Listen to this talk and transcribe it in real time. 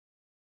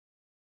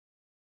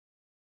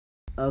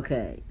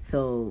Okay,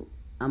 so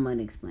I'm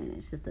gonna explain it.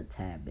 It's just a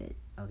tad bit.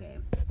 Okay,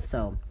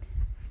 so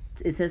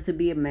it says to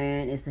be a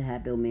man is to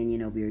have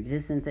dominion over your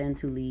existence and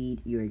to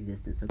lead your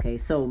existence. Okay,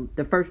 so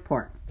the first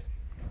part,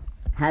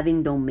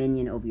 having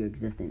dominion over your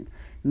existence,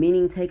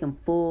 meaning taking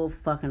full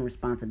fucking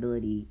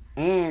responsibility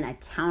and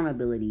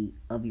accountability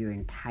of your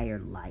entire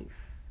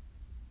life.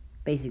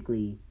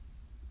 Basically,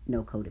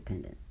 no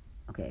codependent.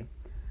 Okay,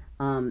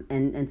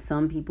 and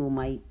some people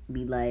might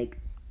be like,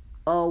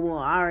 oh, well,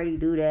 I already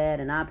do that,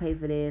 and I pay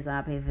for this,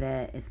 I pay for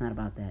that. It's not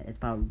about that. It's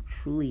about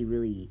truly,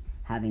 really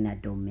having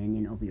that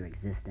dominion over your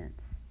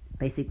existence.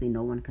 Basically,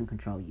 no one can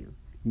control you.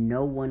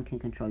 No one can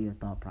control your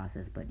thought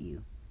process but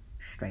you.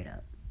 Straight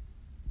up.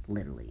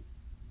 Literally.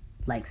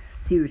 Like,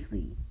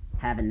 seriously,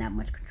 having that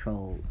much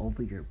control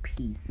over your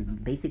peace.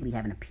 Basically,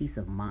 having a peace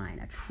of mind.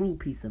 A true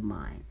peace of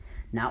mind.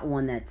 Not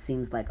one that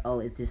seems like,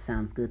 oh, it just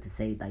sounds good to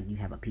say, like, you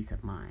have a peace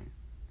of mind.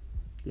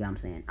 You know what I'm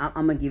saying?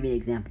 I'm going to give you an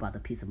example about the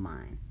peace of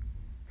mind.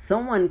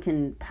 Someone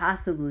can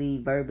possibly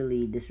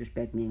verbally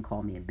disrespect me and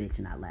call me a bitch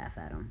and I laugh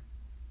at them.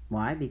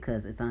 Why?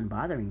 Because it's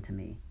unbothering to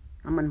me.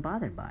 I'm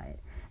unbothered by it.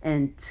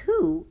 And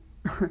two,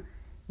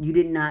 you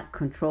did not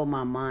control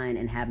my mind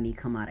and have me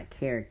come out of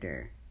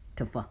character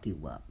to fuck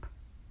you up.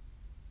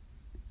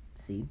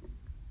 See?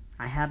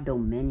 I have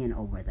dominion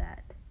over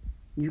that.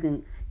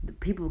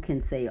 People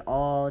can say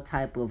all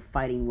type of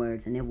fighting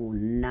words and it will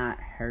not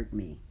hurt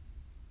me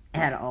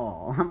at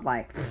all. I'm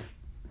like,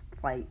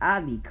 it's like I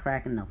be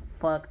cracking the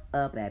fuck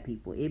up at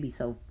people. It'd be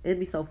so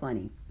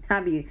funny.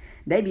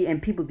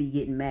 And people be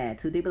getting mad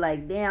too. They be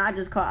like, damn, I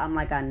just call. I'm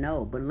like, I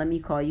know, but let me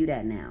call you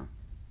that now.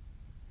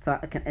 So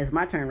it's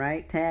my turn,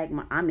 right?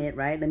 I'm it,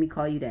 right? Let me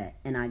call you that,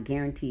 and I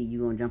guarantee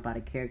you gonna jump out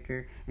of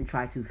character and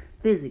try to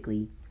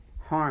physically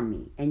harm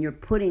me, and you're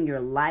putting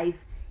your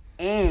life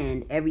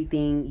and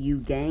everything you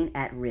gain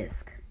at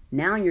risk.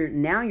 Now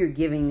you're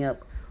giving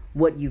up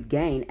what you've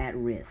gained at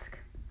risk.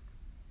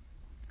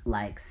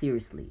 Like,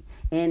 seriously.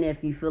 And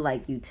if you feel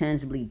like you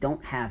tangibly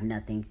don't have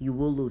nothing, you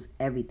will lose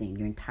everything,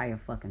 your entire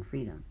fucking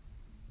freedom.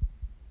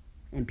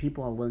 And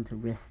people are willing to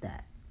risk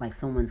that. Like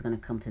someone's going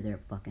to come to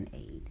their fucking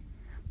aid.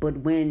 But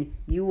when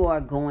you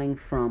are going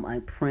from a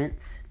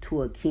prince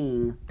to a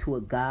king to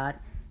a god,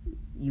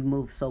 you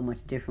move so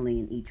much differently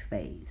in each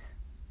phase.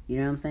 You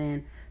know what I'm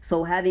saying?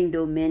 So having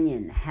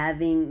dominion,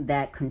 having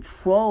that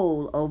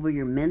control over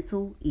your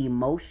mental,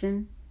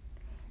 emotion,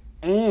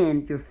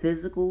 and your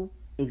physical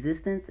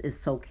existence is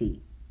so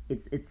key.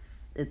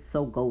 It's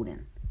so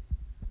golden.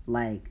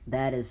 Like,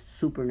 that is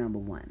super number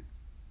one.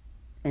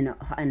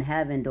 And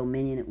having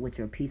dominion with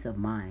your peace of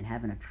mind,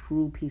 having a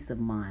true peace of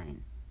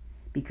mind.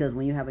 Because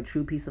when you have a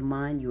true peace of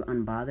mind, you're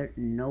unbothered.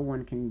 No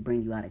one can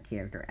bring you out of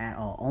character at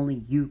all. Only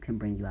you can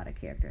bring you out of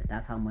character.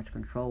 That's how much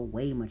control,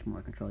 way much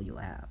more control you'll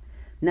have.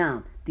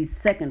 Now, the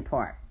second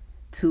part,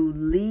 to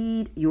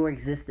lead your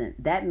existence.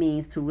 That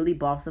means to really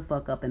boss the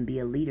fuck up and be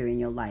a leader in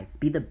your life.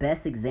 Be the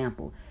best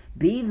example.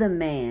 Be the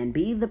man.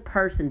 Be the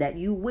person that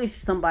you wish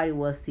somebody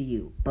was to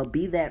you. But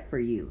be that for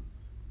you.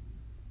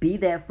 Be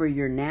that for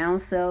your now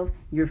self,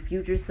 your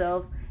future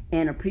self,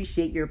 and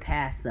appreciate your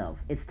past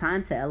self. It's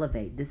time to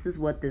elevate. This is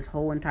what this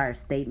whole entire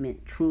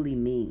statement truly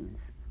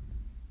means.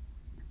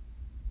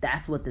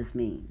 That's what this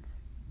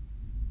means.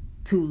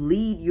 To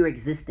lead your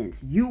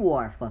existence. You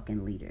are a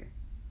fucking leader.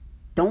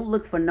 Don't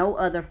look for no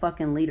other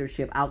fucking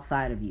leadership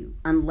outside of you.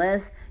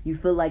 Unless you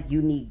feel like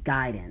you need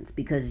guidance.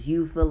 Because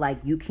you feel like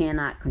you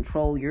cannot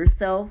control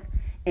yourself.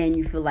 And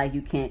you feel like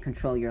you can't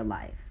control your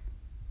life.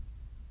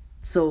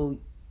 So,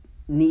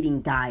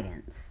 needing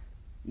guidance.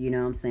 You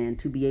know what I'm saying?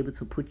 To be able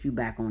to put you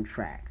back on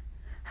track.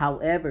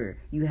 However,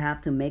 you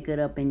have to make it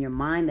up in your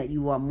mind that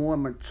you are more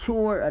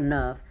mature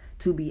enough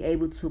to be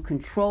able to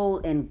control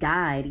and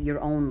guide your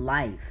own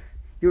life.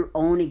 Your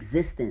own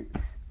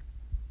existence.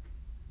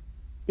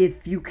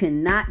 If you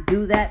cannot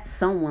do that,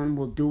 someone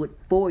will do it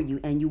for you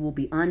and you will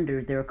be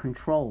under their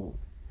control.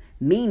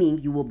 Meaning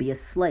you will be a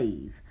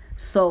slave.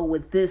 So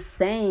with this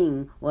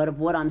saying,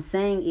 what I'm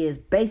saying is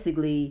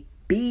basically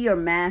be your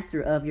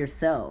master of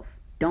yourself.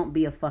 Don't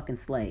be a fucking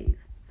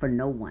slave for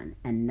no one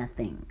and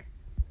nothing.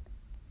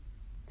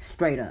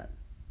 Straight up.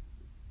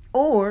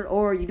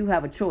 Or you do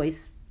have a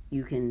choice.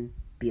 You can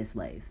be a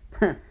slave.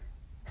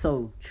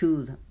 So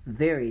choose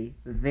very,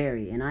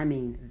 very, and I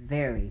mean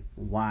very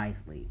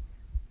wisely.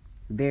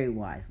 Very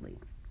wisely.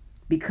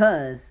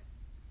 Because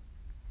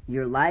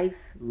your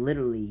life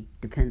literally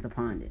depends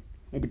upon it.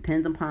 It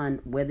depends upon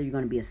whether you're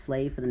going to be a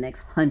slave for the next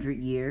 100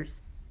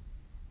 years,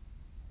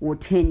 or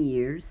 10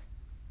 years,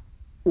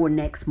 or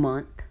next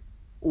month,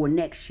 or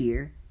next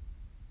year,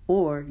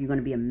 or you're going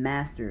to be a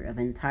master of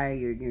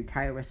your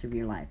entire rest of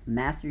your life.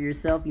 Master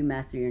yourself, you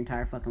master your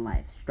entire fucking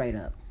life. Straight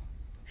up.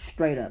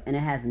 Straight up. And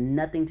it has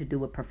nothing to do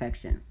with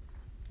perfection.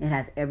 It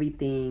has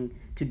everything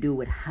to do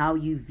with how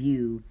you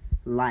view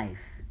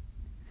life.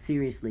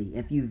 Seriously,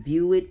 if you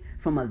view it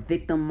from a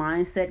victim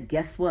mindset,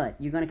 guess what?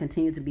 You're going to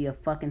continue to be a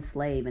fucking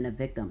slave and a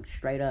victim.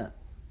 Straight up.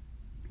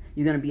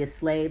 You're going to be a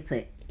slave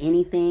to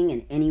anything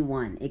and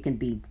anyone. It can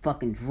be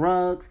fucking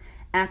drugs,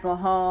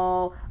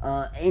 alcohol,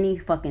 any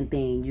fucking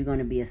thing you're going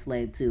to be a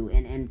slave to.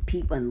 And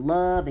people and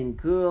love and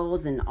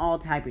girls and all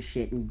type of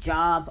shit and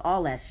jobs,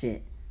 all that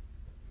shit.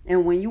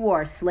 And when you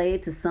are a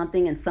slave to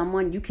something and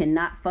someone, you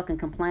cannot fucking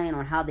complain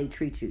on how they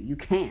treat you. You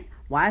can't.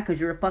 Why? Because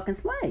you're a fucking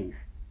slave.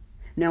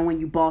 Now, when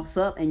you boss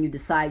up and you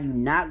decide you're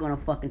not going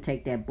to fucking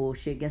take that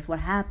bullshit, guess what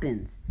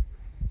happens?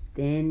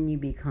 Then you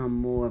become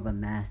more of a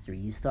master.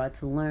 You start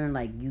to learn,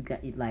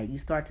 you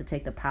start to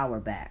take the power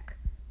back.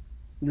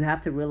 You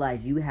have to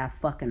realize you have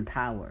fucking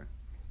power.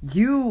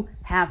 You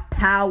have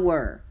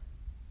power.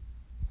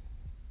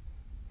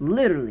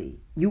 Literally.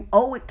 You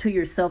owe it to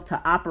yourself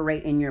to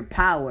operate in your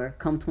power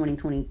come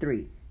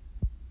 2023.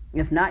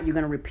 If not, you're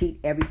going to repeat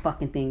every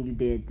fucking thing you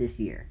did this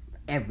year.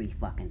 Every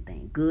fucking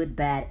thing. Good,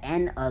 bad,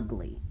 and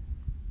ugly.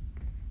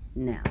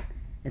 Now,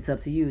 it's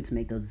up to you to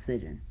make those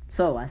decisions.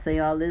 So, I say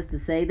all this to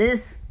say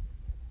this.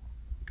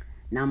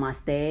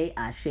 Namaste,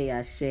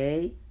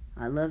 ashe.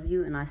 I love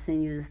you, and I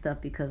send you this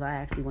stuff because I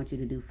actually want you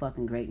to do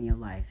fucking great in your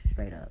life,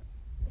 straight up.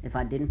 If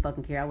I didn't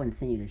fucking care, I wouldn't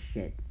send you this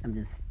shit. I'm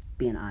just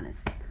being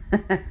honest.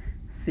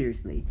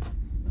 Seriously.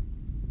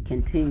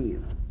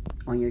 Continue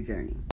on your journey.